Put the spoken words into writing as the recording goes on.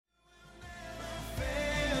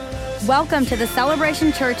Welcome to the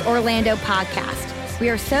Celebration Church Orlando podcast. We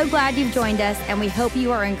are so glad you've joined us, and we hope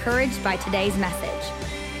you are encouraged by today's message.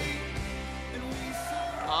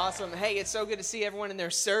 Awesome. Hey, it's so good to see everyone in their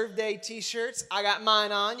Serve Day t-shirts. I got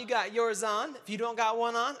mine on. You got yours on. If you don't got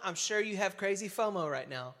one on, I'm sure you have crazy FOMO right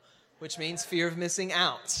now, which means fear of missing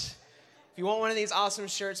out. If you want one of these awesome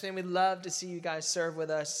shirts, man, we'd love to see you guys serve with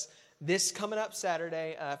us this coming up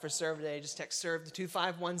Saturday for Serve Day. Just text SERVE to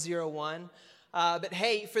 25101. But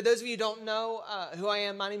hey, for those of you who don't know who I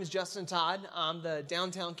am, my name is Justin Todd. I'm the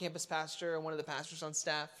downtown campus pastor and one of the pastors on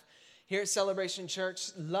staff here at Celebration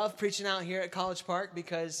Church. Love preaching out here at College Park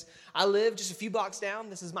because I live just a few blocks down.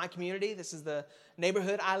 This is my community. This is the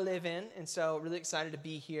neighborhood I live in. And so really excited to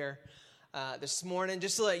be here this morning.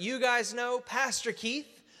 Just to let you guys know, Pastor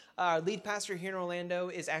Keith, our lead pastor here in Orlando,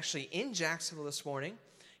 is actually in Jacksonville this morning.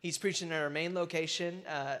 He's preaching at our main location,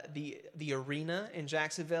 the arena in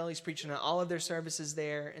Jacksonville. He's preaching at all of their services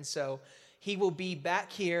there. And so he will be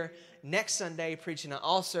back here next Sunday preaching at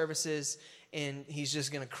all services. And he's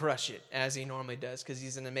just going to crush it as he normally does because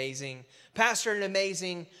he's an amazing pastor, an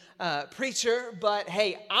amazing preacher. But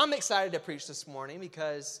hey, I'm excited to preach this morning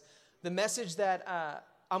because the message that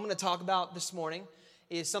I'm going to talk about this morning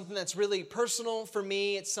is something that's really personal for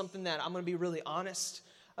me. It's something that I'm going to be really honest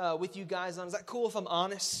with you guys on. Is that cool if I'm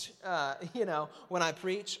honest, when I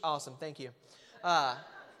preach? Awesome, thank you.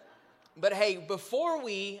 But hey, before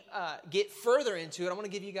we get further into it, I want to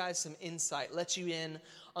give you guys some insight, let you in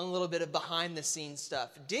on a little bit of behind the scenes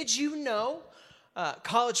stuff. Did you know,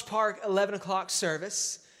 College Park 11 o'clock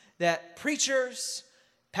service, that preachers,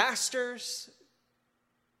 pastors,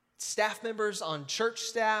 staff members on church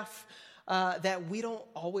staff, that we don't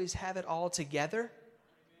always have it all together?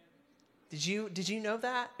 Did you know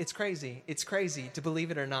that? It's crazy. It's crazy to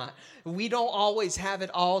believe it or not. We don't always have it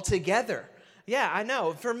all together. Yeah, I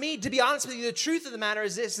know. For me, to be honest with you, the truth of the matter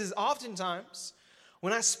is this, is oftentimes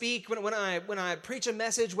when I speak, when I preach a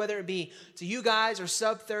message, whether it be to you guys or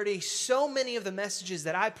Sub 30, so many of the messages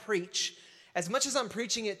that I preach, as much as I'm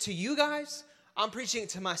preaching it to you guys, I'm preaching it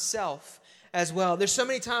to myself as well. There's so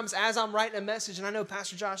many times as I'm writing a message, and I know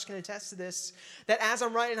Pastor Josh can attest to this, that as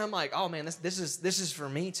I'm writing, I'm like, oh man, this is for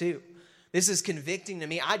me too. This is convicting to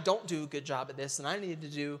me. I don't do a good job at this, and I need to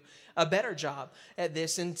do a better job at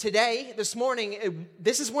this. And today, this morning,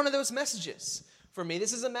 this is one of those messages for me.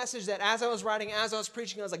 This is a message that as I was writing, as I was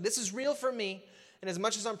preaching, I was like, this is real for me. And as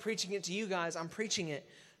much as I'm preaching it to you guys, I'm preaching it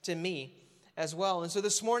to me as well. And so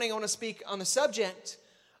this morning, I want to speak on the subject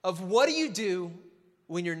of what do you do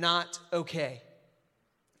when you're not okay?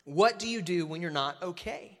 What do you do when you're not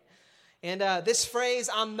okay? And this phrase,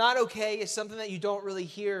 I'm not okay, is something that you don't really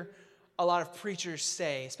hear a lot of preachers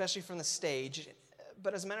say, especially from the stage.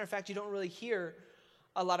 But as a matter of fact, you don't really hear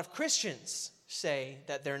a lot of Christians say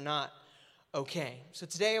that they're not okay. So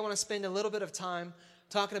today I want to spend a little bit of time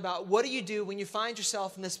talking about what do you do when you find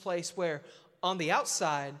yourself in this place where on the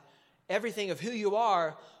outside, everything of who you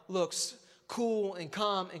are looks cool and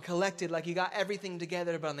calm and collected, like you got everything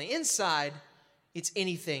together, but on the inside, it's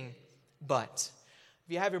anything but.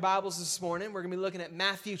 If you have your Bibles this morning, we're going to be looking at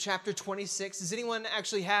Matthew chapter 26. Does anyone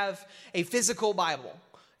actually have a physical Bible?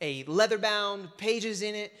 A leather-bound, pages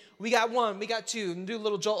in it? We got one, we got two. And do a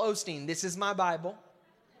little Joel Osteen. This is my Bible.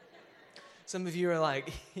 Some of you are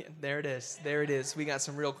like, yeah, there it is. We got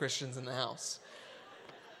some real Christians in the house.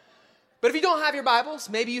 But if you don't have your Bibles,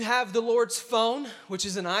 maybe you have the Lord's phone, which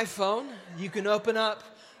is an iPhone. You can open up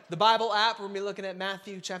the Bible app. We're going to be looking at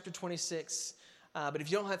Matthew chapter 26. But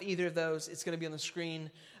if you don't have either of those, it's going to be on the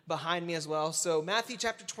screen behind me as well. So Matthew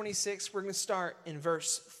chapter 26, we're going to start in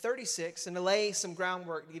verse 36. And to lay some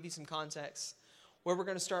groundwork, to give you some context, where we're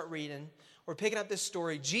going to start reading. We're picking up this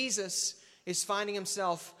story. Jesus is finding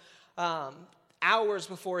himself hours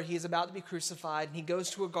before he is about to be crucified. And he goes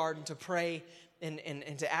to a garden to pray and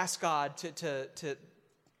to ask God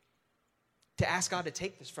to ask God to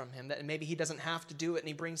take this from him, that maybe he doesn't have to do it, and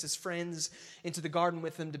he brings his friends into the garden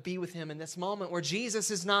with him to be with him in this moment where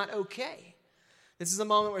Jesus is not okay. This is a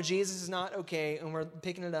moment where Jesus is not okay, and we're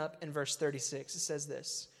picking it up in verse 36. It says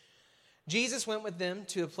this: Jesus went with them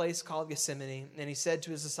to a place called Gethsemane, and he said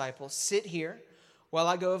to his disciples, "Sit here while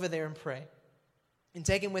I go over there and pray." And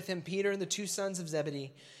taking with him Peter and the two sons of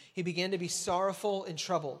Zebedee, he began to be sorrowful and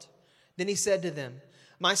troubled. Then he said to them,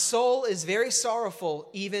 "My soul is very sorrowful,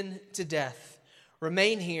 even to death.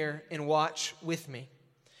 Remain here and watch with me."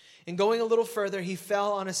 And going a little further, he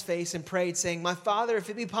fell on his face and prayed, saying, "My Father, if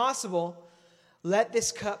it be possible, let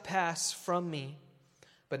this cup pass from me.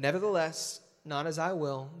 But nevertheless, not as I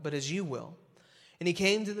will, but as you will." And he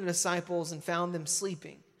came to the disciples and found them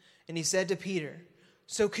sleeping. And he said to Peter,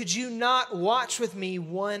 "So could you not watch with me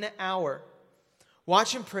 1 hour?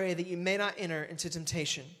 Watch and pray that you may not enter into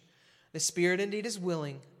temptation. The spirit indeed is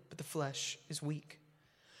willing, but the flesh is weak."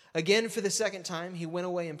 Again, for the second time, he went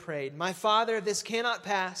away and prayed, "My Father, if this cannot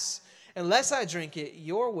pass, unless I drink it,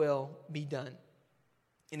 your will be done."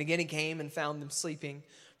 And again he came and found them sleeping,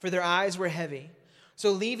 for their eyes were heavy.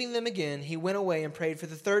 So leaving them again, he went away and prayed for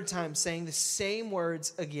the third time, saying the same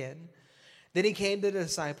words again. Then he came to the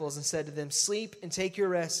disciples and said to them, "Sleep and take your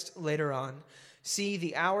rest later on. See,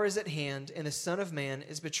 the hour is at hand, and the Son of Man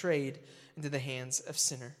is betrayed into the hands of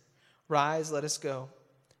sinner. Rise, let us go.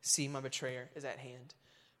 See, my betrayer is at hand."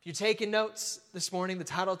 If you're taking notes this morning, the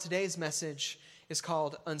title of today's message is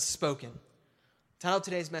called Unspoken. The title of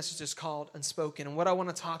today's message is called Unspoken. And what I want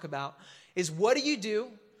to talk about is, what do you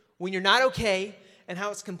do when you're not okay, and how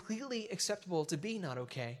it's completely acceptable to be not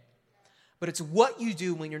okay. But it's what you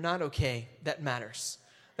do when you're not okay that matters.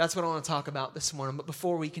 That's what I want to talk about this morning. But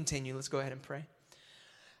before we continue, let's go ahead and pray.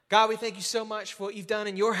 God, we thank you so much for what you've done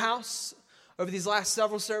in your house over these last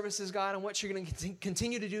several services, God, and what you're going to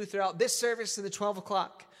continue to do throughout this service and the 12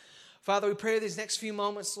 o'clock. Father, we pray these next few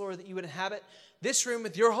moments, Lord, that you would inhabit this room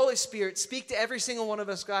with your Holy Spirit. Speak to every single one of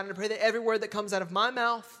us, God, and I pray that every word that comes out of my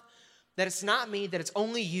mouth, that it's not me, that it's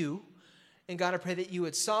only you. And God, I pray that you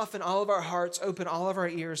would soften all of our hearts, open all of our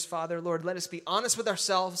ears, Father. Lord, let us be honest with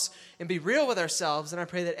ourselves and be real with ourselves. And I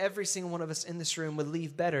pray that every single one of us in this room would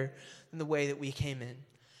leave better than the way that we came in.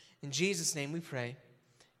 In Jesus' name we pray,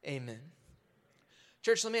 amen.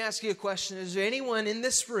 Church, let me ask you a question. Is there anyone in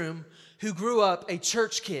this room who grew up a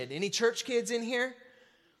church kid? Any church kids in here?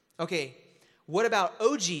 Okay, what about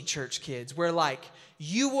OG church kids, where like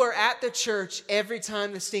you were at the church every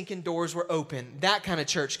time the stinking doors were open? That kind of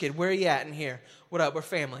church kid. Where are you at in here? What up? We're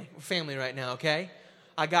family. We're family right now, okay?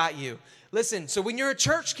 I got you. Listen, so when you're a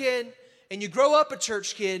church kid and you grow up a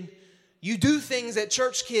church kid, you do things that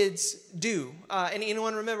church kids do. And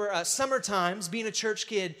anyone remember summer times, being a church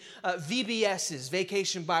kid, VBS's,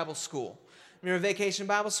 Vacation Bible School. Remember Vacation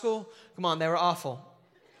Bible School? Come on, they were awful.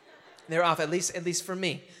 They were awful, at least for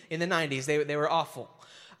me. In the 90s, they were awful.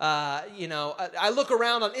 I look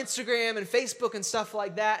around on Instagram and Facebook and stuff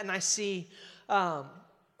like that, and I see a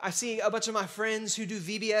bunch of my friends who do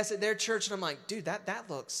VBS at their church, and I'm like, dude, that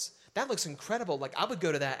looks incredible. Like, I would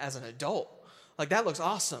go to that as an adult. Like, that looks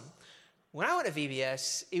awesome. When I went to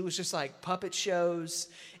VBS, it was just like puppet shows,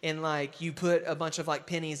 and like you put a bunch of like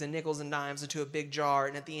pennies and nickels and dimes into a big jar,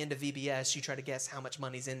 and at the end of VBS, you try to guess how much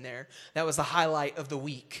money's in there. That was the highlight of the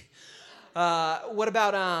week. What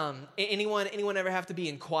about anyone ever have to be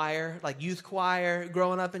in choir, like youth choir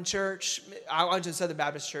growing up in church? I went to Southern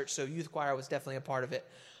Baptist Church, so youth choir was definitely a part of it.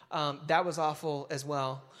 That was awful as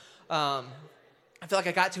well. I feel like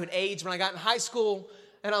I got to an age when I got in high school,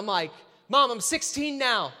 and I'm like, Mom, I'm 16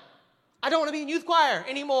 now. I don't want to be in youth choir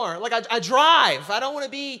anymore. Like, I drive. I don't want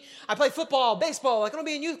to be, I play football, baseball. Like, I don't want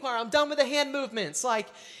to be in youth choir. I'm done with the hand movements. Like,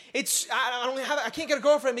 I can't get a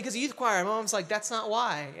girlfriend because of youth choir. Mom's like, that's not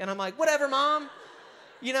why. And I'm like, whatever, Mom.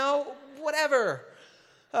 Whatever.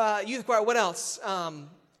 Youth choir, what else?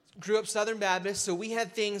 Grew up Southern Baptist, so we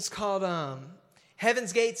had things called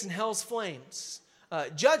Heaven's Gates and Hell's Flames.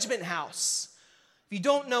 Judgment House. If you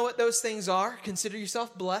don't know what those things are, consider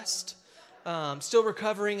yourself blessed. Still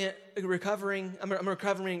recovering. I'm a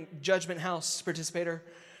recovering Judgment House participator.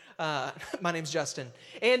 My name's Justin.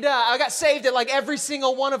 And I got saved at like every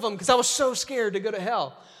single one of them because I was so scared to go to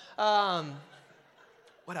hell.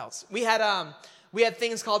 What else? We had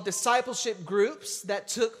things called discipleship groups that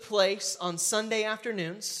took place on Sunday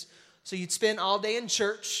afternoons. So you'd spend all day in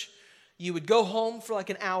church. You would go home for like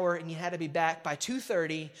an hour, and you had to be back by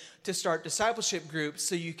 2:30 to start discipleship groups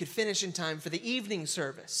so you could finish in time for the evening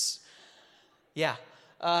service. Yeah.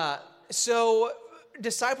 So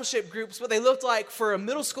discipleship groups, what they looked like for a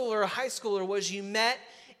middle schooler or a high schooler was you met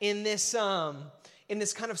in this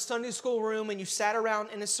kind of Sunday school room, and you sat around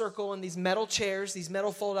in a circle in these metal chairs, these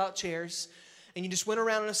metal fold-out chairs, and you just went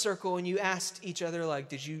around in a circle, and you asked each other, like,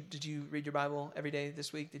 did you read your Bible every day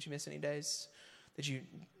this week? Did you miss any days? Did you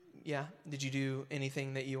do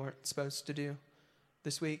anything that you weren't supposed to do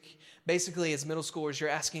this week? Basically, as middle schoolers, you're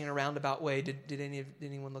asking in a roundabout way, did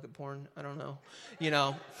anyone look at porn? I don't know.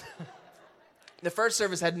 The first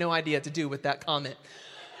service had no idea what to do with that comment.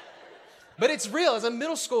 But it's real. As a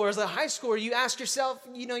middle schooler, as a high schooler, you ask yourself,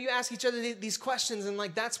 you ask each other these questions, and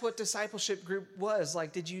like that's what discipleship group was.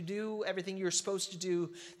 Like, did you do everything you were supposed to do?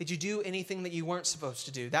 Did you do anything that you weren't supposed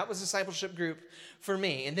to do? That was discipleship group for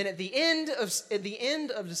me. And then at the end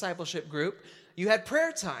of discipleship group, you had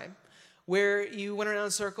prayer time, where you went around in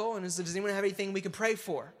a circle and said, does anyone have anything we can pray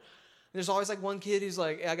for? There's always like one kid who's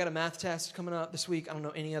like, hey, I got a math test coming up this week. I don't know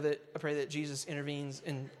any of it. I pray that Jesus intervenes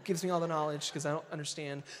and gives me all the knowledge because I don't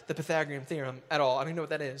understand the Pythagorean theorem at all. I don't even know what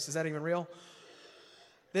that is. Is that even real?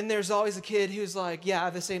 Then there's always a kid who's like, yeah, I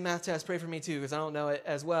have the same math test. Pray for me too because I don't know it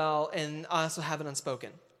as well. And I also have an unspoken.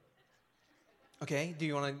 Okay, do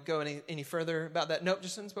you want to go any further about that? Nope,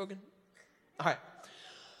 just unspoken. All right.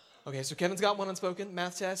 Okay, so Kevin's got one unspoken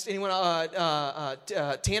math test. Anyone?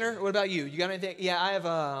 Tanner, what about you? You got anything? Yeah, I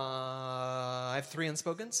have 3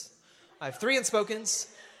 unspokens. I have 3 unspokens,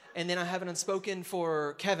 and then I have an unspoken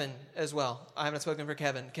for Kevin as well. I have an unspoken for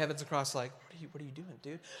Kevin. Kevin's across like, what are you doing,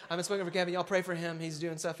 dude? I have an unspoken for Kevin. Y'all pray for him. He's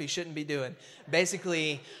doing stuff he shouldn't be doing.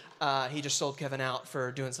 Basically, he just sold Kevin out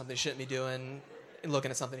for doing something he shouldn't be doing and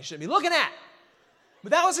looking at something he shouldn't be looking at.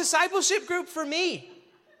 But that was a discipleship group for me.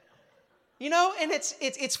 You know, and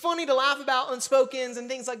it's funny to laugh about unspokens and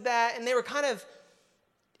things like that. And they were kind of,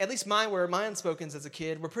 at least mine were, my unspokens as a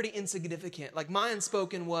kid were pretty insignificant. Like my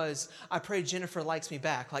unspoken was, I pray Jennifer likes me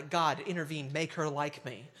back. Like God intervene, make her like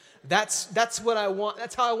me. That's what I want.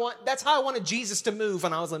 That's how I wanted Jesus to move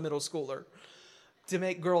when I was a middle schooler, to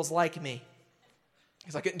make girls like me.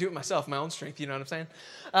 Because I couldn't do it myself, my own strength. You know what I'm saying?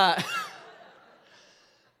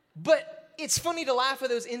 But it's funny to laugh at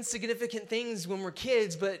those insignificant things when we're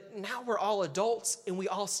kids, but now we're all adults and we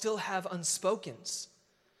all still have unspokens.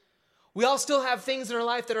 We all still have things in our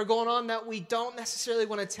life that are going on that we don't necessarily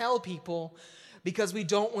want to tell people because we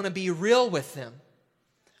don't want to be real with them.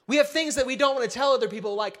 We have things that we don't want to tell other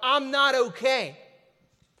people, like, I'm not okay.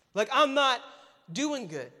 Like, I'm not doing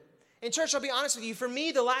good. In church, I'll be honest with you, for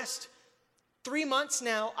me, the last 3 months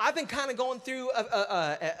now, I've been kind of going through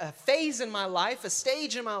a phase in my life, a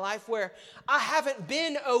stage in my life where I haven't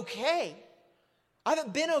been okay.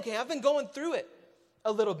 I've been going through it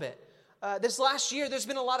a little bit. This last year, there's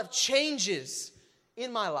been a lot of changes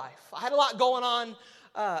in my life. I had a lot going on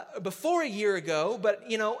before a year ago, but,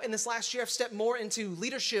 you know, in this last year, I've stepped more into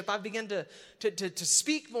leadership. I've begun to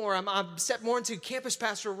speak more. I've stepped more into campus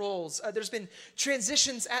pastor roles. There's been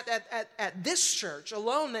transitions at this church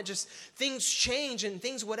alone that just things change and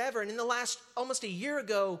things whatever. And in the last almost a year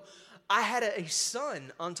ago, I had a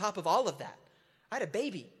son on top of all of that. I had a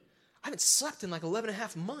baby. I haven't slept in like 11 and a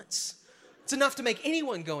half months. It's enough to make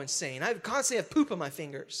anyone go insane. I constantly have poop on my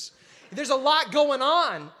fingers. There's a lot going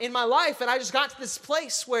on in my life, and I just got to this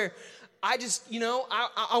place where I just, you know,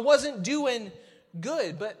 I wasn't doing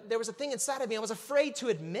good, but there was a thing inside of me I was afraid to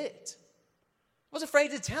admit. I was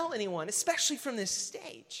afraid to tell anyone, especially from this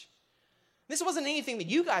stage. This wasn't anything that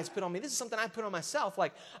you guys put on me. This is something I put on myself.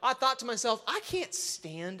 Like, I thought to myself, I can't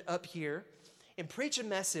stand up here and preach a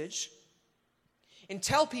message and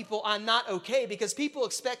tell people I'm not okay because people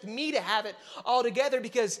expect me to have it all together,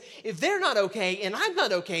 because if they're not okay and I'm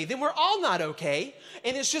not okay, then we're all not okay.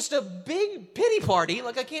 And it's just a big pity party.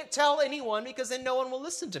 Like, I can't tell anyone because then no one will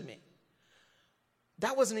listen to me.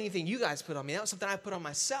 That wasn't anything you guys put on me. That was something I put on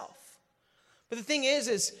myself. But the thing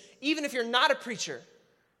is even if you're not a preacher,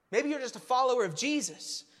 maybe you're just a follower of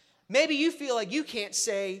Jesus, maybe you feel like you can't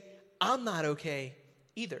say, I'm not okay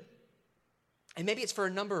either. And maybe it's for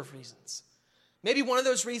a number of reasons. Maybe one of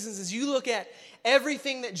those reasons is you look at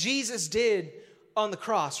everything that Jesus did on the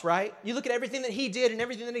cross, right? You look at everything that he did and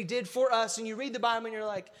everything that he did for us, and you read the Bible and you're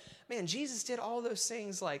like, man, Jesus did all those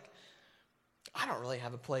things. Like, I don't really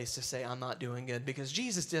have a place to say I'm not doing good because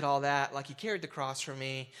Jesus did all that. Like, he carried the cross for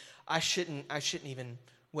me. I shouldn't even,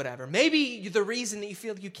 whatever. Maybe the reason that you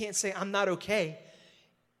feel like you can't say I'm not okay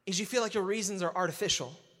is you feel like your reasons are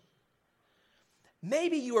artificial.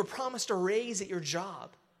 Maybe you were promised a raise at your job,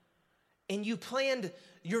 and you planned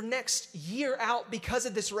your next year out because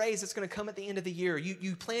of this raise that's going to come at the end of the year.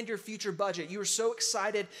 You planned your future budget. You were so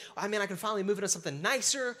excited. I mean, I can finally move into something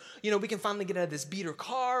nicer. You know, we can finally get out of this beater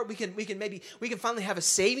car. We can finally have a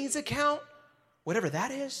savings account, whatever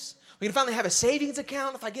that is. We can finally have a savings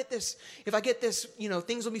account. If I get this, you know,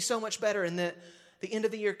 things will be so much better. And the end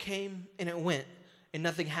of the year came and it went and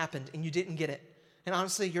nothing happened and you didn't get it. And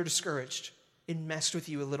honestly, you're discouraged. It messed with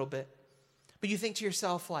you a little bit. But you think to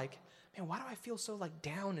yourself, like, man, why do I feel so like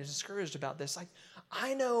down and discouraged about this? Like,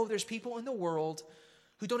 I know there's people in the world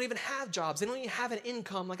who don't even have jobs. They don't even have an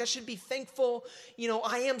income. Like, I should be thankful. You know,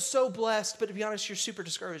 I am so blessed, but to be honest, you're super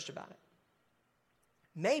discouraged about it.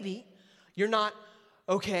 Maybe you're not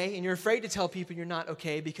okay and you're afraid to tell people you're not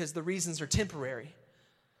okay because the reasons are temporary.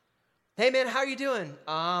 Hey man, how are you doing?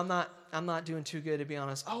 I'm not doing too good, to be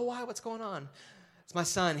honest. Oh, why? What's going on? It's my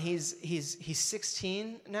son. He's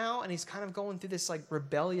 16 now, and he's kind of going through this like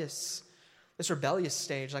rebellious this rebellious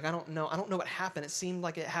stage. Like, I don't know what happened. It seemed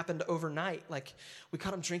like it happened overnight. Like, we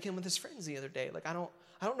caught him drinking with his friends the other day. Like, I don't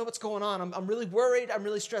know what's going on. I'm really worried. I'm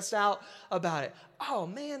really stressed out about it. Oh,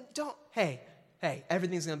 man, hey,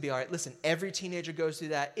 everything's going to be all right. Listen, every teenager goes through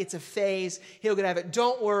that. It's a phase. He'll get out of it.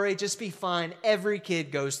 Don't worry. Just be fine. Every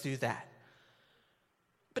kid goes through that.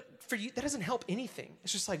 But for you, that doesn't help anything.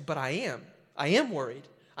 It's just like, but I am worried.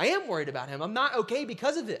 I am worried about him. I'm not okay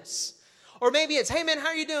because of this. Or maybe it's, hey, man, how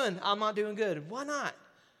are you doing? I'm not doing good. Why not?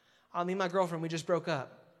 Me and my girlfriend, we just broke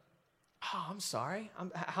up. Oh, I'm sorry.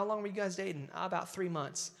 How long were you guys dating? About 3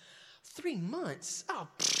 months. 3 months? Oh,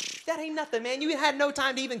 that ain't nothing, man. You had no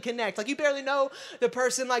time to even connect. Like, you barely know the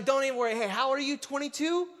person. Like, don't even worry. Hey, how old are you,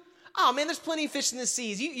 22? Oh, man, there's plenty of fish in the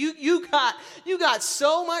seas. You got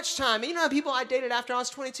so much time. And you know how people I dated after I was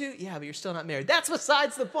 22? Yeah, but you're still not married. That's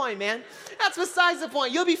besides the point, man. That's besides the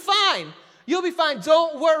point. You'll be fine. You'll be fine.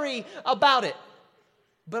 Don't worry about it.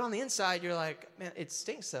 But on the inside, you're like, man, it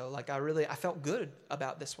stinks though. Like, I felt good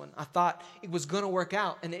about this one. I thought it was going to work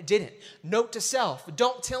out, and it didn't. Note to self,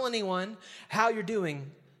 don't tell anyone how you're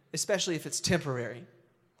doing, especially if it's temporary.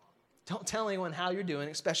 Don't tell anyone how you're doing,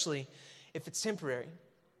 especially if it's temporary.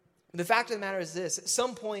 The fact of the matter is this: at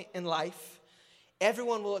some point in life,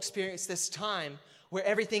 everyone will experience this time where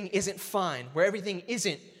everything isn't fine, where everything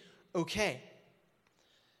isn't okay.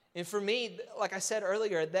 And for me, like I said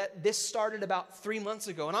earlier, that this started about 3 months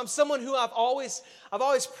ago. And I'm someone who I've always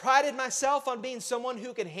prided myself on being someone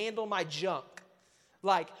who can handle my junk.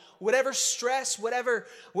 Like, whatever stress, whatever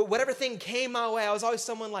thing came my way, I was always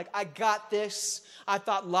someone like, I got this. I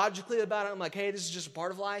thought logically about it. I'm like, hey, this is just a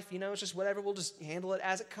part of life. You know, it's just whatever. We'll just handle it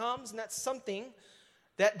as it comes. And that's something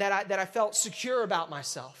that I felt secure about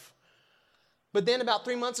myself. But then about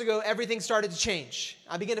 3 months ago, everything started to change.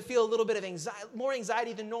 I began to feel a little bit of anxiety, more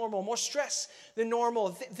anxiety than normal, more stress than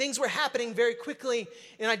normal. Things were happening very quickly,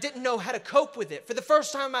 and I didn't know how to cope with it. For the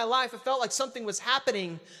first time in my life, I felt like something was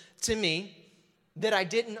happening to me that I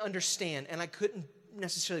didn't understand, and I couldn't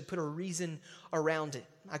necessarily put a reason around it.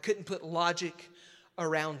 I couldn't put logic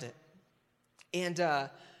around it. And I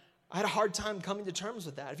had a hard time coming to terms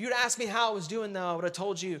with that. If you would ask me how I was doing, though, I would have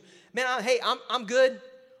told you, man, I'm good.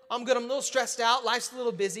 I'm good. I'm a little stressed out. Life's a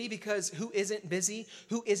little busy, because who isn't busy?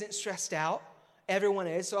 Who isn't stressed out? Everyone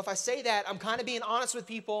is. So if I say that, I'm kind of being honest with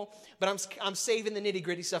people, but I'm saving the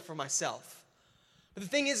nitty-gritty stuff for myself. But the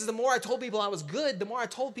thing is the more I told people I was good, the more I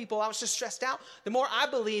told people I was just stressed out, the more I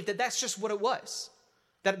believed that that's just what it was.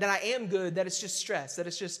 That I am good, that it's just stress, that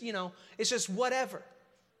it's just, it's just whatever.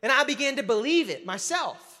 And I began to believe it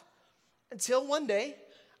myself. Until one day,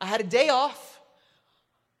 I had a day off.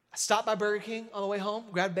 I stopped by Burger King on the way home,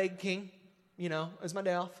 grabbed Bacon King, it was my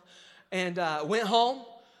day off, and went home.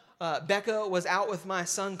 Becca was out with my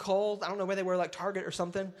son Cole. I don't know where they were, like Target or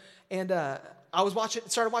something. And I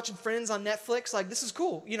started watching Friends on Netflix. Like, this is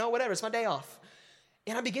cool, whatever. It's my day off.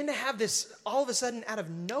 And I began to have this, all of a sudden, out of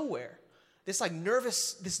nowhere, this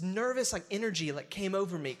nervous like energy like came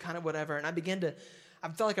over me, kind of whatever. And I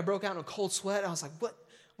felt like I broke out in a cold sweat. I was like,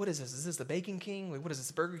 what is this? Is this the Bacon King? Like, what is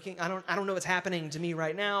this, Burger King? I don't know what's happening to me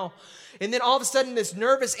right now. And then all of a sudden, this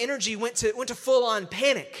nervous energy went to full-on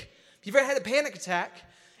panic. If you've ever had a panic attack,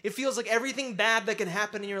 it feels like everything bad that can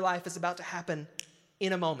happen in your life is about to happen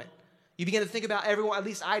in a moment. You begin to think about everyone, at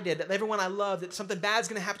least I did, that everyone I love, that something bad's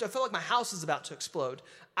going to happen to. I felt like my house is about to explode.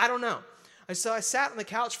 I don't know. So I sat on the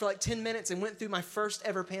couch for like 10 minutes and went through my first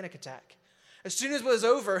ever panic attack. As soon as it was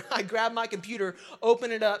over, I grabbed my computer,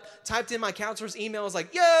 opened it up, typed in my counselor's email. I was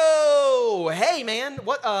like, yo, hey, man,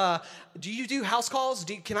 what? Do you do house calls?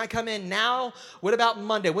 Can I come in now? What about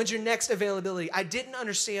Monday? When's your next availability? I didn't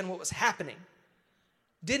understand what was happening.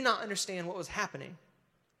 Did not understand what was happening.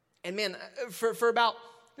 And man, for about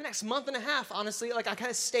the next month and a half, honestly, like I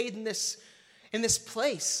kind of stayed in this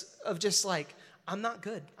place of just like, I'm not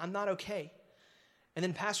good. I'm not okay. And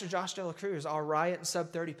then Pastor Josh Dela Cruz, our Riot and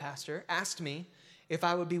Sub 30 pastor, asked me if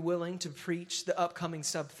I would be willing to preach the upcoming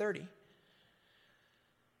Sub 30.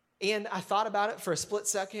 And I thought about it for a split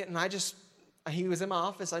second, and he was in my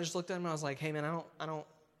office. I just looked at him and I was like, hey man, I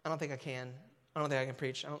don't think I can. I don't think I can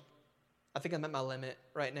preach. I think I'm at my limit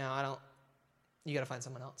right now. You got to find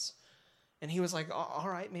someone else. And he was like, all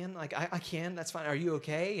right, man, like I can, that's fine. Are you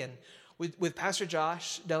okay? And with Pastor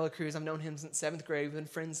Josh Dela Cruz, I've known him since 7th grade. We've been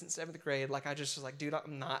friends since 7th grade. Like, I just was like, dude,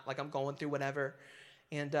 I'm not. Like, I'm going through whatever.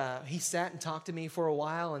 And he sat and talked to me for a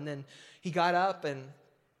while, and then he got up, and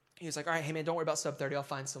he was like, all right, hey, man, don't worry about Sub 30. I'll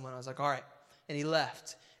find someone. I was like, all right. And he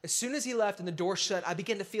left. As soon as he left and the door shut, I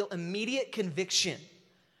began to feel immediate conviction.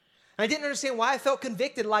 And I didn't understand why I felt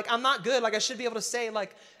convicted. Like, I'm not good. Like, I should be able to say,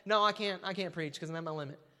 like, no, I can't preach because I'm at my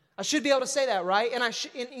limit. I should be able to say that, right? And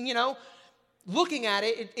looking at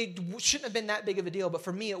it, it shouldn't have been that big of a deal, but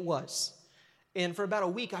for me it was. And for about a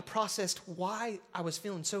week, I processed why I was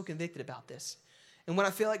feeling so convicted about this. And what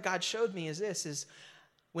I feel like God showed me is this, is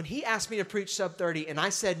when he asked me to preach sub 30 and I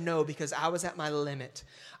said no because I was at my limit,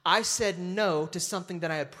 I said no to something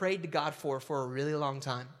that I had prayed to God for a really long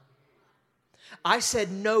time. I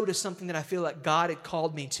said no to something that I feel like God had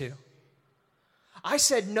called me to. I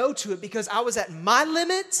said no to it because I was at my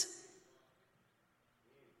limit.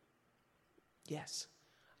 Yes,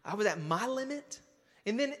 I was at my limit.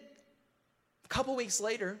 And then a couple weeks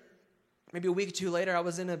later, maybe a week or two later, I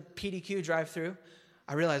was in a PDQ drive-thru.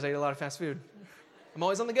 I realized I eat a lot of fast food. I'm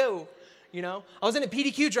always on the go, you know. I was in a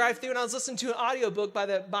PDQ drive-thru and I was listening to an audiobook by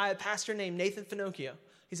a pastor named Nathan Finocchio.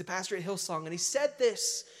 He's a pastor at Hillsong, and he said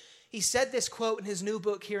this quote in his new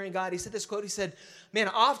book, Hearing God. He said this quote, he said, man,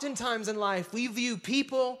 oftentimes in life, we view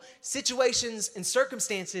people, situations, and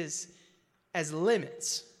circumstances as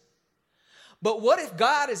limits. But what if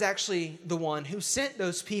God is actually the one who sent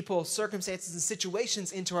those people, circumstances, and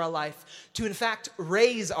situations into our life to, in fact,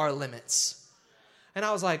 raise our limits? And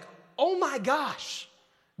I was like, oh my gosh,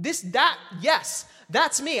 yes,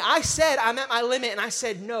 that's me. I said I'm at my limit, and I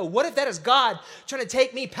said no. What if that is God trying to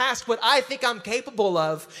take me past what I think I'm capable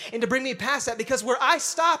of and to bring me past that? Because where I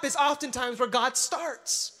stop is oftentimes where God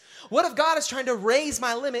starts. What if God is trying to raise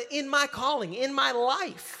my limit in my calling, in my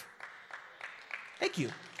life? Thank you.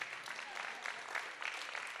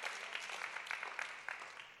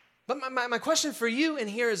 But my question for you in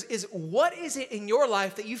here is what is it in your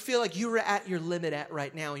life that you feel like you're at your limit at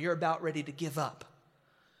right now and you're about ready to give up?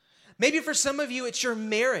 Maybe for some of you, it's your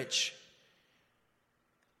marriage.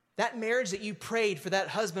 That marriage that you prayed for that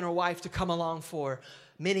husband or wife to come along for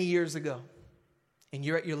many years ago. And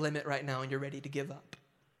you're at your limit right now and you're ready to give up.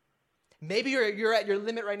 Maybe you're at your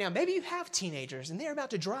limit right now. Maybe you have teenagers and they're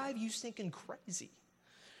about to drive you stinking crazy.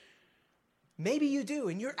 Maybe you do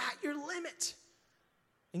and you're at your limit.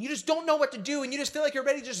 And you just don't know what to do, and you just feel like you're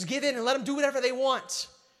ready to just give in and let them do whatever they want.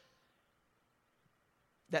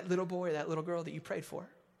 That little boy, that little girl that you prayed for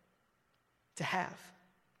to have.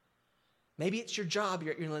 Maybe it's your job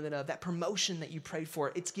you're at your limit of, that promotion that you prayed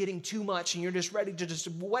for. It's getting too much, and you're just ready to just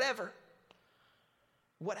whatever.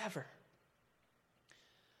 Whatever.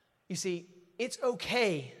 You see, it's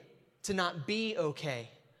okay to not be okay,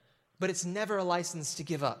 but it's never a license to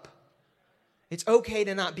give up. It's okay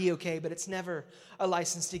to not be okay, but it's never a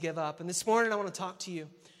license to give up. And this morning I want to talk to you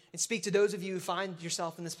and speak to those of you who find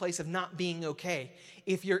yourself in this place of not being okay.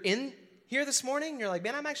 If you're in here this morning, you're like,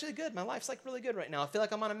 man, I'm actually good. My life's like really good right now. I feel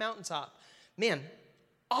like I'm on a mountaintop. Man,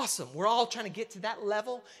 awesome. We're all trying to get to that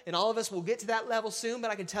level, and all of us will get to that level soon. But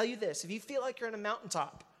I can tell you this, if you feel like you're on a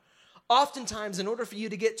mountaintop, oftentimes, in order for you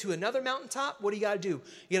to get to another mountaintop, what do you got to do?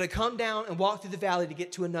 You got to come down and walk through the valley to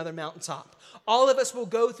get to another mountaintop. All of us will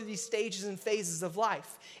go through these stages and phases of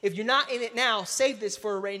life. If you're not in it now, save this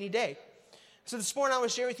for a rainy day. So this morning, I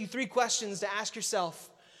want to share with you 3 questions to ask yourself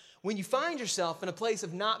when you find yourself in a place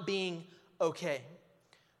of not being okay.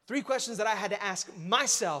 3 questions that I had to ask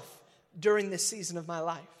myself during this season of my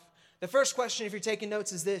life. The first question, if you're taking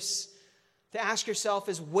notes, is this. To ask yourself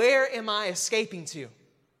is, where am I escaping to?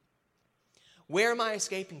 Where am I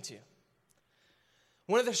escaping to?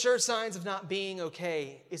 One of the sure signs of not being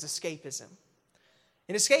okay is escapism.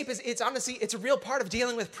 And escape it's honestly, it's a real part of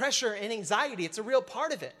dealing with pressure and anxiety. It's a real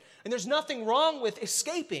part of it. And there's nothing wrong with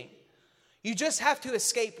escaping. You just have to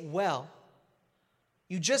escape well.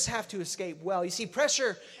 You just have to escape well. You see,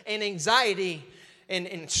 pressure and anxiety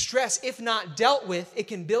and stress, if not dealt with, it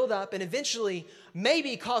can build up and eventually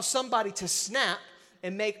maybe cause somebody to snap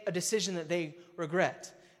and make a decision that they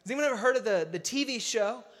regret. Has anyone ever heard of the TV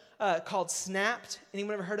show called Snapped?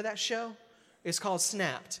 Anyone ever heard of that show? It's called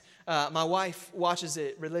Snapped. My wife watches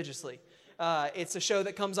it religiously. It's a show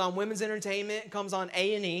that comes on Women's Entertainment. It comes on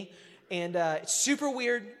A&E. And it's super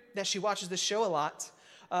weird that she watches this show a lot.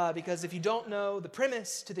 Because if you don't know the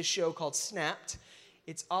premise to this show called Snapped,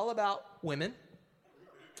 it's all about women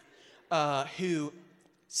who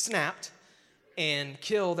snapped and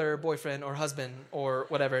kill their boyfriend or husband or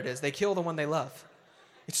whatever it is. They kill the one they love.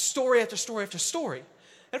 It's story after story after story.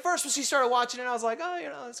 At first, when she started watching it, I was like, oh,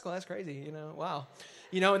 that's cool, that's crazy, wow.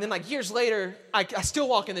 And then like years later, I still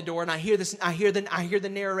walk in the door and I hear the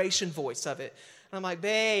narration voice of it. And I'm like,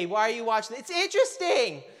 babe, why are you watching? It's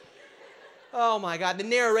interesting. Oh my God, the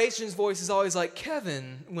narration's voice is always like,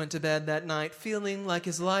 Kevin went to bed that night feeling like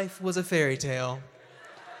his life was a fairy tale.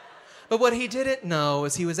 But what he didn't know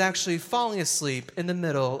is he was actually falling asleep in the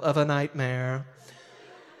middle of a nightmare.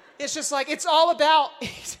 It's just like, it's all about,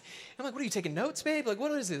 I'm like, what are you taking notes, babe? Like,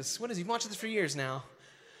 what is this? You've watched this for years now.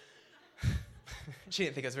 She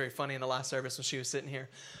didn't think it was very funny in the last service when she was sitting here.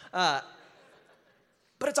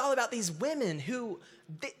 But it's all about these women who,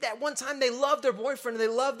 that one time they loved their boyfriend, they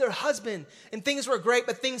loved their husband, and things were great,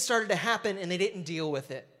 but things started to happen and they didn't deal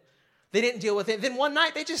with it. Then one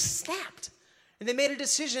night they just snapped and they made a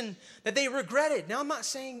decision that they regretted. Now, I'm not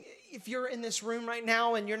saying if you're in this room right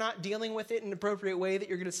now and you're not dealing with it in an appropriate way that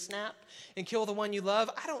you're going to snap and kill the one you love.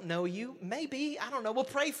 I don't know you. Maybe. I don't know. We'll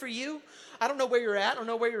pray for you. I don't know where you're at. I don't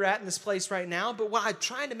know where you're at in this place right now. But what I'm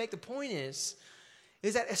trying to make the point is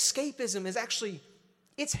that escapism is actually,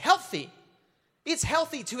 it's healthy. It's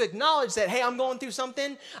healthy to acknowledge that, hey, I'm going through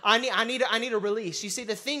something. I need a release. You see,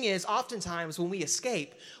 the thing is, oftentimes when we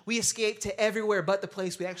escape to everywhere but the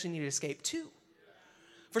place we actually need to escape to.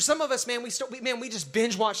 For some of us, man, we just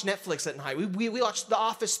binge watch Netflix at night. We watch The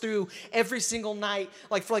Office through every single night,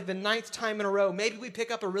 like for the 9th time in a row. Maybe we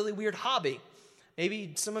pick up a really weird hobby.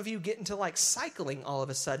 Maybe some of you get into cycling all of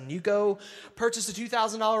a sudden. You go purchase a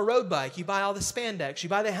 $2,000 road bike. You buy all the spandex. You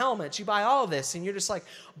buy the helmets. You buy all of this. And you're just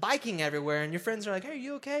biking everywhere. And your friends are like, hey, are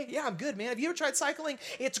you okay? Yeah, I'm good, man. Have you ever tried cycling?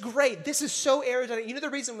 It's great. This is so aerodynamic. You know the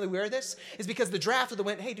reason we wear this is because the draft of the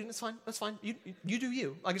wind, hey, dude, that's fine. That's fine. You do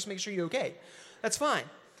you. I'll just make sure you're okay. That's fine.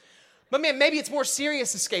 But man, maybe it's more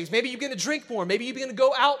serious escapes. Maybe you're going to drink more. Maybe you're going to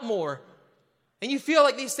go out more. And you feel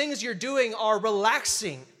like these things you're doing are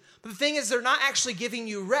relaxing. But the thing is, they're not actually giving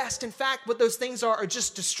you rest. In fact, what those things are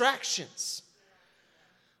just distractions.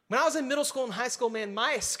 When I was in middle school and high school, man,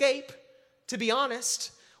 my escape, to be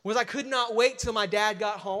honest, was I could not wait till my dad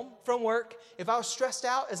got home from work. If I was stressed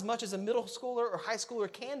out as much as a middle schooler or high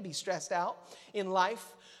schooler can be stressed out in life,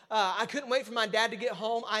 I couldn't wait for my dad to get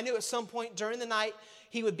home. I knew at some point during the night,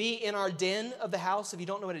 he would be in our den of the house. If you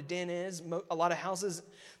don't know what a den is, a lot of houses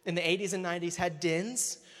in the 80s and 90s had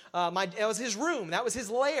dens. That was his room. That was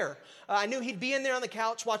his lair. I knew he'd be in there on the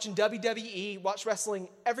couch watching WWE, watch wrestling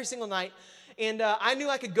every single night. And I knew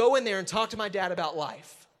I could go in there and talk to my dad about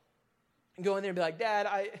life. And go in there and be like, Dad,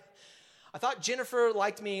 I thought Jennifer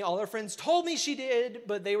liked me. All her friends told me she did,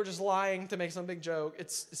 but they were just lying to make some big joke. It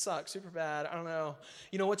sucks, super bad. I don't know.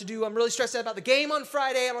 You know what to do. I'm really stressed out about the game on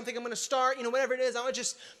Friday. I don't think I'm going to start. Whatever it is, I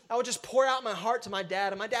would just pour out my heart to my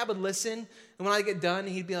dad, and my dad would listen. And when I get done,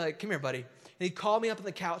 he'd be like, come here, buddy. And he'd call me up on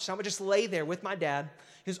the couch, and I would just lay there with my dad,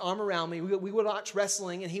 his arm around me. We would watch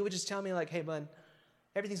wrestling, and he would just tell me hey, bud,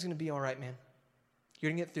 everything's going to be all right, man.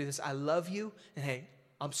 You're going to get through this. I love you, and hey,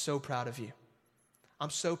 I'm so proud of you. I'm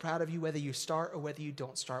so proud of you, whether you start or whether you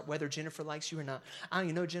don't start, whether Jennifer likes you or not. I don't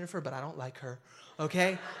even know Jennifer, but I don't like her,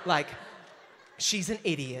 okay? She's an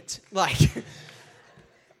idiot.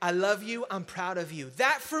 I love you. I'm proud of you.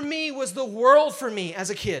 That, for me, was the world for me as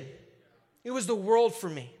a kid. It was the world for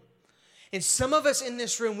me. And some of us in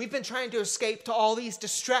this room, we've been trying to escape to all these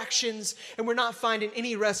distractions, and we're not finding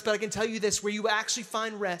any rest. But I can tell you this, where you actually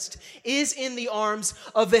find rest is in the arms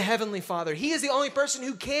of the Heavenly Father. He is the only person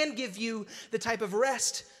who can give you the type of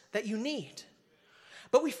rest that you need.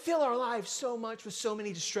 But we fill our lives so much with so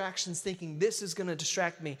many distractions, thinking this is going to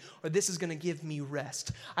distract me or this is going to give me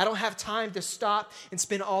rest. I don't have time to stop and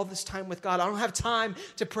spend all this time with God. I don't have time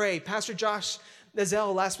to pray. Pastor Josh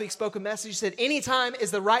Nazell last week spoke a message. He said, any time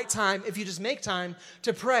is the right time if you just make time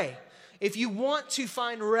to pray. If you want to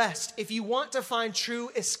find rest, if you want to find true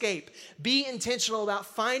escape, be intentional about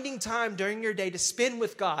finding time during your day to spend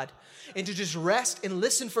with God and to just rest and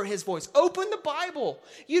listen for His voice. Open the Bible.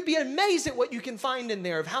 You'd be amazed at what you can find in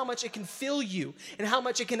there, of how much it can fill you and how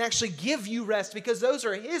much it can actually give you rest, because those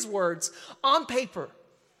are His words on paper.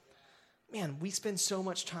 Man, we spend so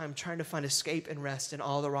much time trying to find escape and rest in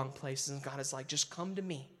all the wrong places. And God is like, just come to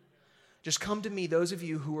me. Just come to me, those of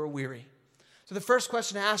you who are weary. So the first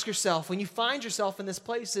question to ask yourself when you find yourself in this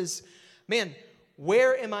place is, man,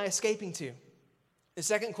 where am I escaping to? The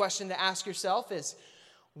second question to ask yourself is,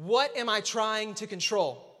 what am I trying to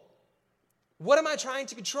control? What am I trying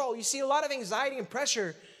to control? You see, a lot of anxiety and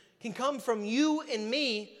pressure can come from you and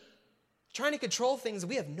me trying to control things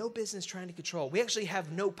we have no business trying to control. We actually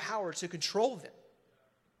have no power to control them.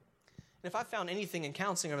 And if I found anything in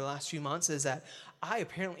counseling over the last few months, is that I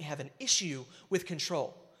apparently have an issue with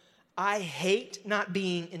control. I hate not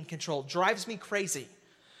being in control. It drives me crazy.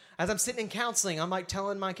 As I'm sitting in counseling, I'm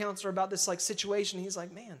telling my counselor about this situation. He's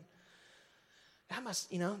like, man, that must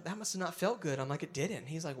have not felt good. I'm like, it didn't.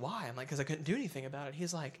 He's like, why? I'm like, because I couldn't do anything about it.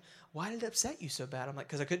 He's like, why did it upset you so bad? I'm like,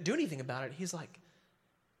 because I couldn't do anything about it. He's like,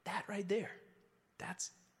 that right there,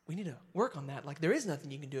 we need to work on that. There is nothing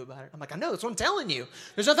you can do about it. I'm like, I know, that's what I'm telling you.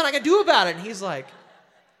 There's nothing I can do about it. And he's like,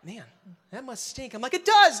 man, that must stink. I'm like, it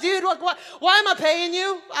does, dude. Why am I paying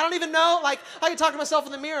you? I don't even know. I can talk to myself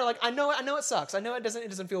in the mirror. I know it sucks. I know it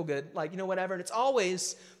doesn't feel good. Whatever. And it's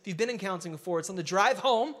always, if you've been in counseling before, it's on the drive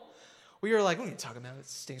home We were like, we ain't talking about it. It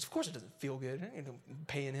stinks. Of course it doesn't feel good. I ain't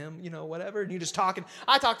paying him, whatever. And you just talking.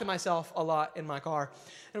 I talk to myself a lot in my car.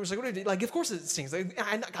 And I was like, what do you do? Like, of course it stinks. Like,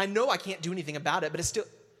 I know I can't do anything about it, but it's still,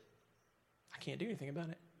 I can't do anything about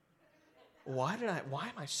it. Why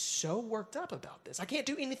am I so worked up about this? I can't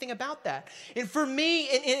do anything about that. And for me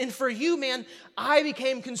and for you, man, I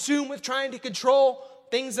became consumed with trying to control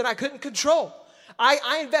things that I couldn't control.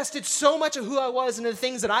 I invested so much of who I was into the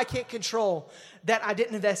things that I can't control that I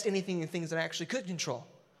didn't invest anything in things that I actually could control.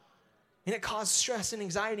 And it caused stress and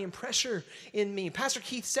anxiety and pressure in me. Pastor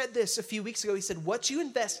Keith said this a few weeks ago. He said, what you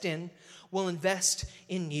invest in will invest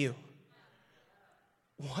in you.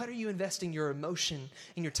 What are you investing your emotion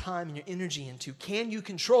and your time and your energy into? Can you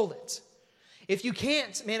control it? If you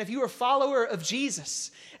can't, man, if you're a follower of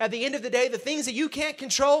Jesus, at the end of the day, the things that you can't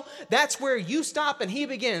control, that's where you stop and he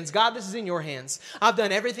begins. God, this is in your hands. I've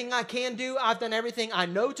done everything I can do. I've done everything I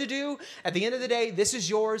know to do. At the end of the day, this is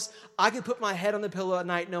yours. I can put my head on the pillow at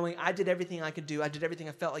night knowing I did everything I could do. I did everything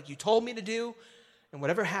I felt like you told me to do. And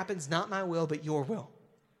whatever happens, not my will, but your will.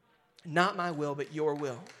 Not my will, but your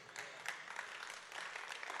will.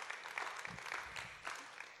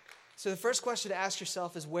 So the first question to ask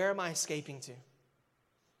yourself is, where am I escaping to? The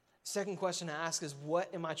second question to ask is,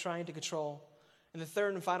 what am I trying to control? And the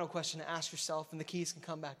third and final question to ask yourself, and the keys can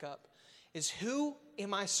come back up, is who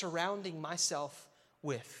am I surrounding myself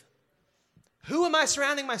with? Who am I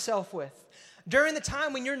surrounding myself with? During the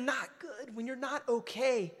time when you're not good, when you're not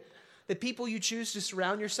okay, the people you choose to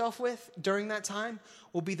surround yourself with during that time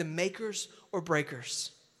will be the makers or breakers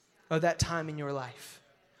of that time in your life.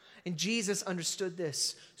 And Jesus understood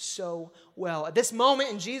this so well. At this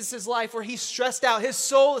moment in Jesus' life where he's stressed out, his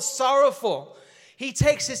soul is sorrowful, he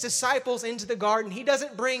takes his disciples into the garden. He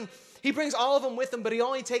brings all of them with him, but he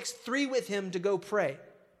only takes 3 with him to go pray.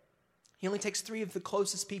 He only takes 3 of the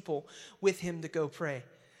closest people with him to go pray.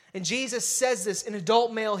 And Jesus says this, an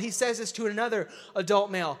adult male, he says this to another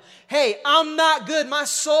adult male. Hey, I'm not good. My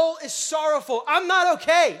soul is sorrowful. I'm not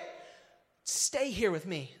okay. Stay here with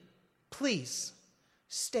me, please.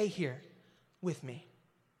 Stay here with me.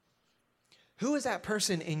 Who is that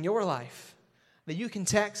person in your life that you can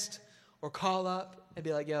text or call up and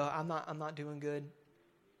be like, yo, I'm not doing good.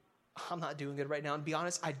 I'm not doing good right now. And to be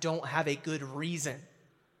honest, I don't have a good reason.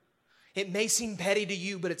 It may seem petty to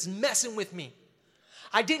you, but it's messing with me.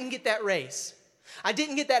 I didn't get that raise. I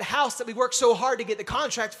didn't get that house that we worked so hard to get. The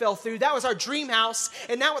contract fell through. That was our dream house,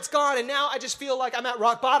 and now it's gone, and now I just feel like I'm at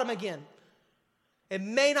rock bottom again. It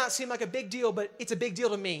may not seem like a big deal, but it's a big deal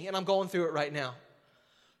to me, and I'm going through it right now.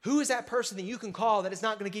 Who is that person that you can call that is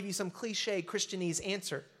not going to give you some cliche Christianese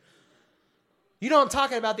answer? You know what I'm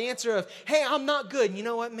talking about, the answer of, hey, I'm not good. And you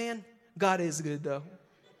know what, man? God is good, though.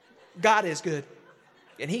 God is good,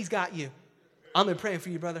 and he's got you. I'm been praying for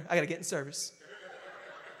you, brother. I got to get in service.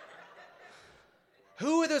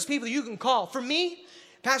 Who are those people you can call? For me,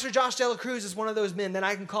 Pastor Josh Dela Cruz is one of those men that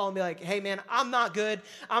I can call and be like, hey, man, I'm not good.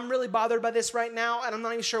 I'm really bothered by this right now, and I'm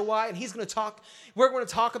not even sure why. And he's going to talk. We're going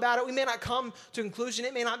to talk about it. We may not come to a conclusion.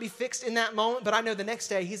 It may not be fixed in that moment, but I know the next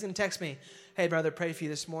day he's going to text me, hey, brother, pray for you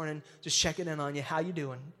this morning. Just checking in on you. How you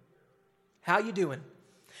doing? How you doing?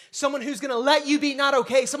 Someone who's going to let you be not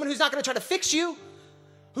okay. Someone who's not going to try to fix you.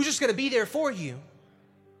 Who's just going to be there for you.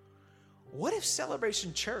 What if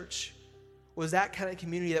Celebration Church was that kind of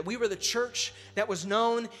community, that we were the church that was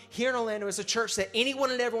known here in Orlando as a church that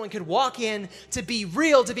anyone and everyone could walk in to be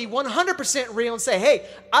real, to be 100% real and say, hey,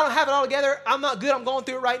 I don't have it all together. I'm not good. I'm going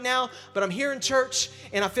through it right now, but I'm here in church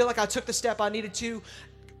and I feel like I took the step I needed to.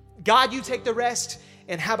 God, you take the rest.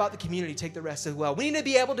 And how about the community take the rest as well? We need to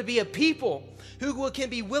be able to be a people who can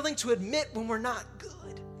be willing to admit when we're not good.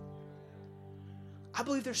 I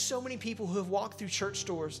believe there's so many people who have walked through church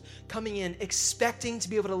doors coming in expecting to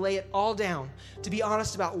be able to lay it all down, to be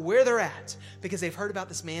honest about where they're at because they've heard about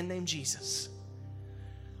this man named Jesus.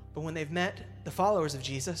 But when they've met the followers of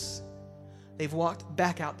Jesus, they've walked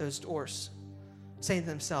back out those doors saying to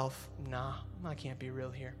themselves, nah, I can't be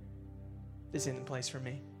real here. This isn't the place for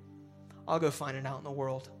me. I'll go find it out in the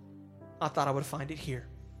world. I thought I would find it here.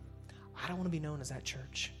 I don't want to be known as that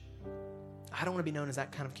church. I don't want to be known as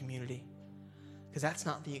that kind of community. Because that's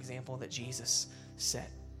not the example that Jesus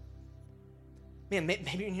set. Man, maybe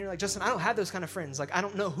you're here like, Justin, I don't have those kind of friends. Like, I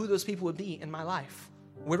don't know who those people would be in my life.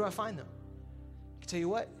 Where do I find them? I can tell you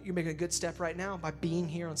what, you're making a good step right now by being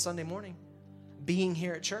here on Sunday morning, being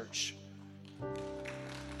here at church.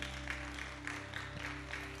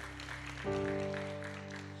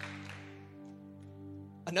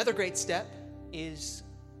 Another great step is,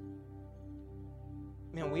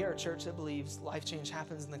 man, we are a church that believes life change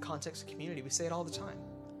happens in the context of community. We say it all the time.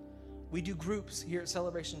 We do groups here at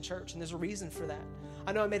Celebration Church, and there's a reason for that.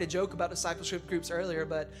 I know I made a joke about discipleship groups earlier,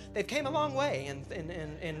 but they've came a long way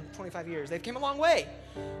in 25 years. They've came a long way.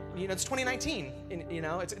 It's 2019.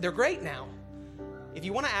 They're great now. If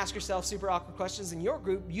you want to ask yourself super awkward questions in your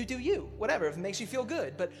group, you do you, whatever, if it makes you feel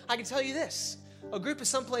good. But I can tell you this, a group is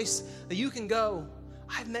someplace that you can go.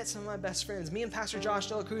 I've met some of my best friends. Me and Pastor Josh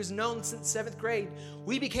Dela Cruz, known since 7th grade.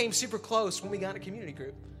 We became super close when we got in a community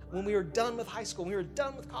group. When we were done with high school, when we were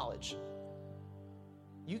done with college.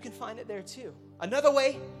 You can find it there too. Another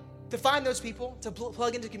way to find those people, to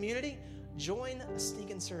plug into community, join a Sneak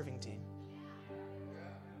and serving team.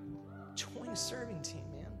 Join a serving team,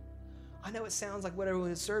 man. I know it sounds like whatever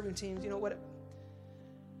with serving teams, you know what?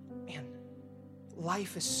 Man,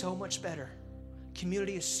 life is so much better.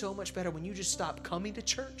 Community is so much better when you just stop coming to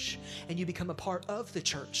church and you become a part of the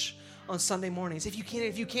church on Sunday mornings. If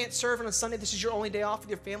you can't serve on a Sunday, this is your only day off with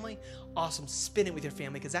your family, awesome, spend it with your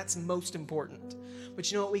family because that's most important.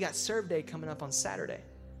 But you know what? We got Serve Day coming up on Saturday.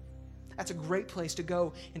 That's a great place to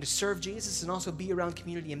go and to serve Jesus and also be around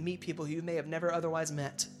community and meet people who you may have never otherwise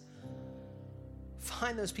met.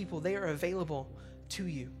 Find those people. They are available to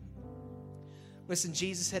you. Listen,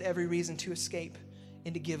 Jesus had every reason to escape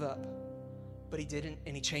and to give up, but he didn't,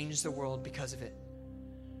 and he changed the world because of it.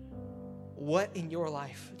 What in your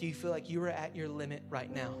life do you feel like you are at your limit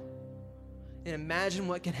right now? And imagine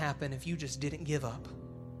what can happen if you just didn't give up.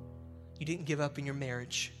 You didn't give up in your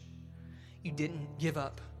marriage. You didn't give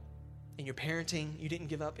up in your parenting. You didn't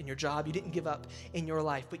give up in your job. You didn't give up in your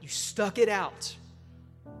life, but you stuck it out.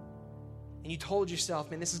 And you told yourself,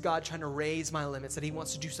 man, this is God trying to raise my limits, that he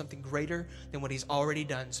wants to do something greater than what he's already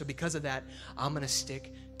done. So because of that, I'm going to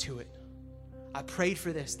stick to it. I prayed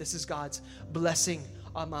for this. This is God's blessing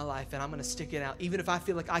on my life, and I'm going to stick it out. Even if I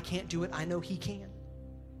feel like I can't do it, I know he can.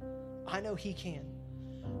 I know he can.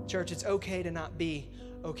 Church, it's okay to not be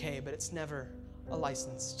okay, but it's never a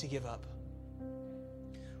license to give up.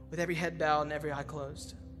 With every head bowed and every eye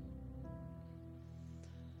closed.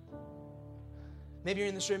 Maybe you're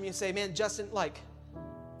in this room and you say, man, Justin,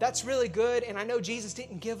 that's really good, and I know Jesus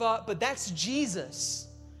didn't give up, but that's Jesus.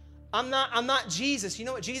 I'm not Jesus. You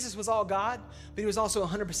know what? Jesus was all God, but he was also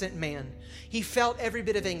 100% man. He felt every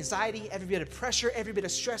bit of anxiety, every bit of pressure, every bit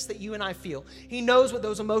of stress that you and I feel. He knows what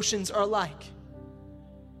those emotions are like.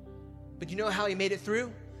 But you know how he made it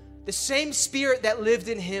through? The same spirit that lived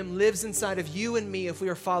in him lives inside of you and me if we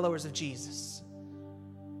are followers of Jesus.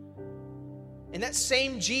 And that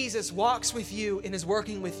same Jesus walks with you and is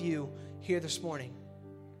working with you here this morning.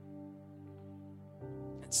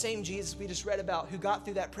 That same Jesus we just read about who got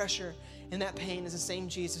through that pressure and that pain is the same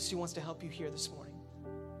Jesus who wants to help you here this morning.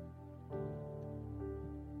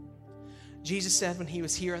 Jesus said when he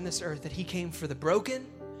was here on this earth that he came for the broken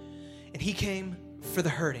and he came for the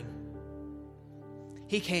hurting.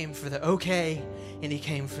 He came for the okay and he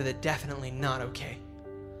came for the definitely not okay.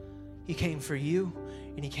 He came for you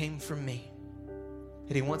and he came for me.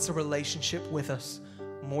 And he wants a relationship with us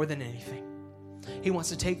more than anything. He wants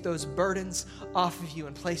to take those burdens off of you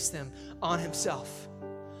and place them on himself.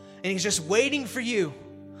 And he's just waiting for you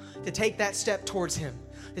to take that step towards him,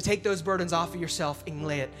 to take those burdens off of yourself and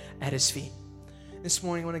lay it at his feet. This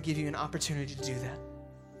morning, I want to give you an opportunity to do that.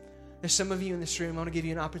 There's some of you in this room, I want to give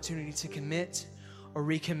you an opportunity to commit or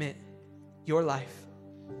recommit your life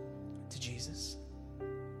to Jesus.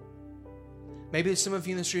 Maybe there's some of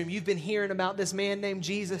you in this room, you've been hearing about this man named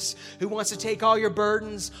Jesus who wants to take all your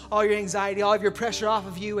burdens, all your anxiety, all of your pressure off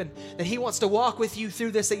of you, and that he wants to walk with you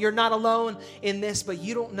through this, that you're not alone in this, but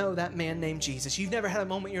you don't know that man named Jesus. You've never had a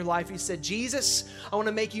moment in your life where you said, Jesus, I want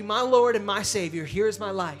to make you my Lord and my Savior. Here's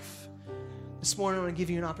my life. This morning, I want to give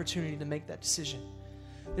you an opportunity to make that decision.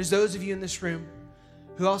 There's those of you in this room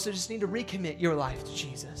who also just need to recommit your life to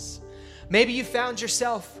Jesus. Maybe you found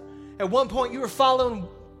yourself, at one point you were following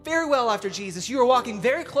very well after Jesus. You were walking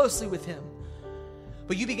very closely with him,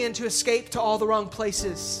 but you began to escape to all the wrong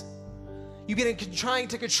places. You began trying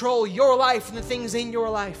to control your life and the things in your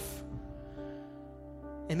life.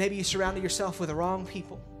 And maybe you surrounded yourself with the wrong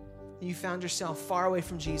people. And you found yourself far away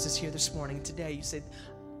from Jesus here this morning. Today you said,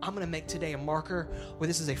 I'm going to make today a marker where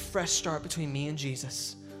this is a fresh start between me and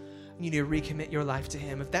Jesus. You need to recommit your life to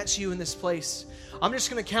him. If that's you in this place, I'm just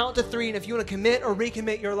going to count to 3, and if you want to commit or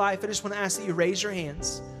recommit your life, I just want to ask that you raise your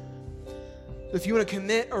hands. If you want to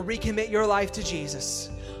commit or recommit your life to Jesus,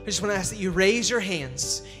 I just want to ask that you raise your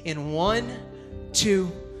hands in 1,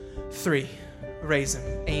 2, 3. Raise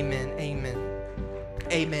them. Amen, amen.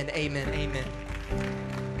 Amen, amen, amen.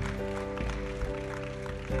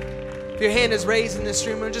 If your hand is raised in this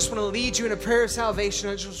room, I just want to lead you in a prayer of salvation.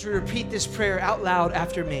 I just want you to repeat this prayer out loud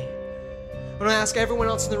after me. I'm going to ask everyone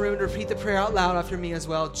else in the room to repeat the prayer out loud after me as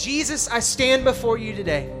well. Jesus, I stand before you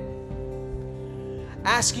today,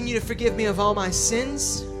 asking you to forgive me of all my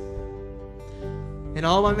sins and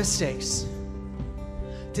all my mistakes.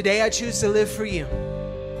 Today I choose to live for you.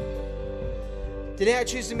 Today I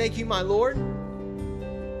choose to make you my Lord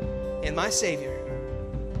and my Savior.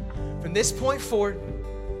 From this point forward,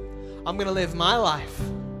 I'm going to live my life,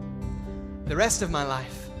 the rest of my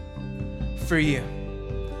life, for you.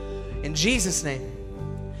 In Jesus' name,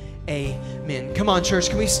 amen. Come on, church,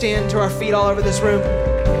 can we stand to our feet all over this room?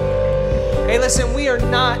 Hey, listen, we are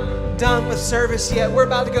not done with service yet. We're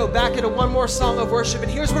about to go back into one more song of worship, and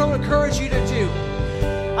here's what I want to encourage you to do.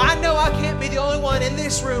 I know I can't be the only one in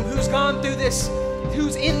this room who's gone through this,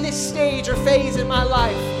 who's in this stage or phase in my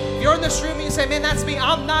life. If you're in this room and you say, man, that's me,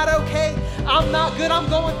 I'm not okay, I'm not good, I'm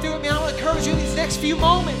going through it, man, I want to encourage you in these next few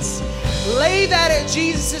moments. Lay that at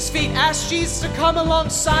Jesus' feet. Ask Jesus to come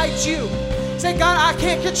alongside you. Say, God, I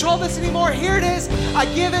can't control this anymore. Here it is. I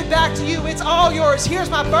give it back to you. It's all yours.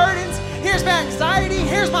 Here's my burdens. Here's my anxiety.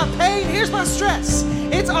 Here's my pain. Here's my stress.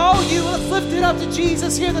 It's all you. Let's lift it up to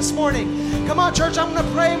Jesus here this morning. Come on, church. I'm going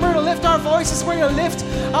to pray and we're going to lift our voices. We're going to lift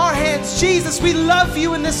our hands. Jesus, we love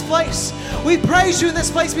you in this place. We praise you in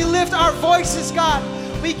this place. We lift our voices, God.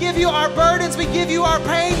 We give you our burdens. We give you our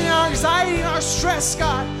pain and our anxiety and our stress,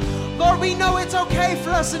 God. Lord, we know it's okay for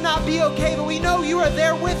us to not be okay, but we know you are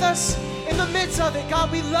there with us in the midst of it.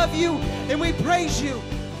 God, we love you and we praise you.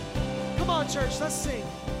 Come on, church, let's sing.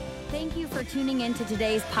 Thank you for tuning in to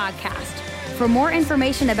today's podcast. For more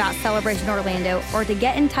information about Celebration Orlando or to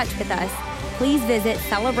get in touch with us, please visit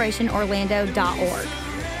celebrationorlando.org.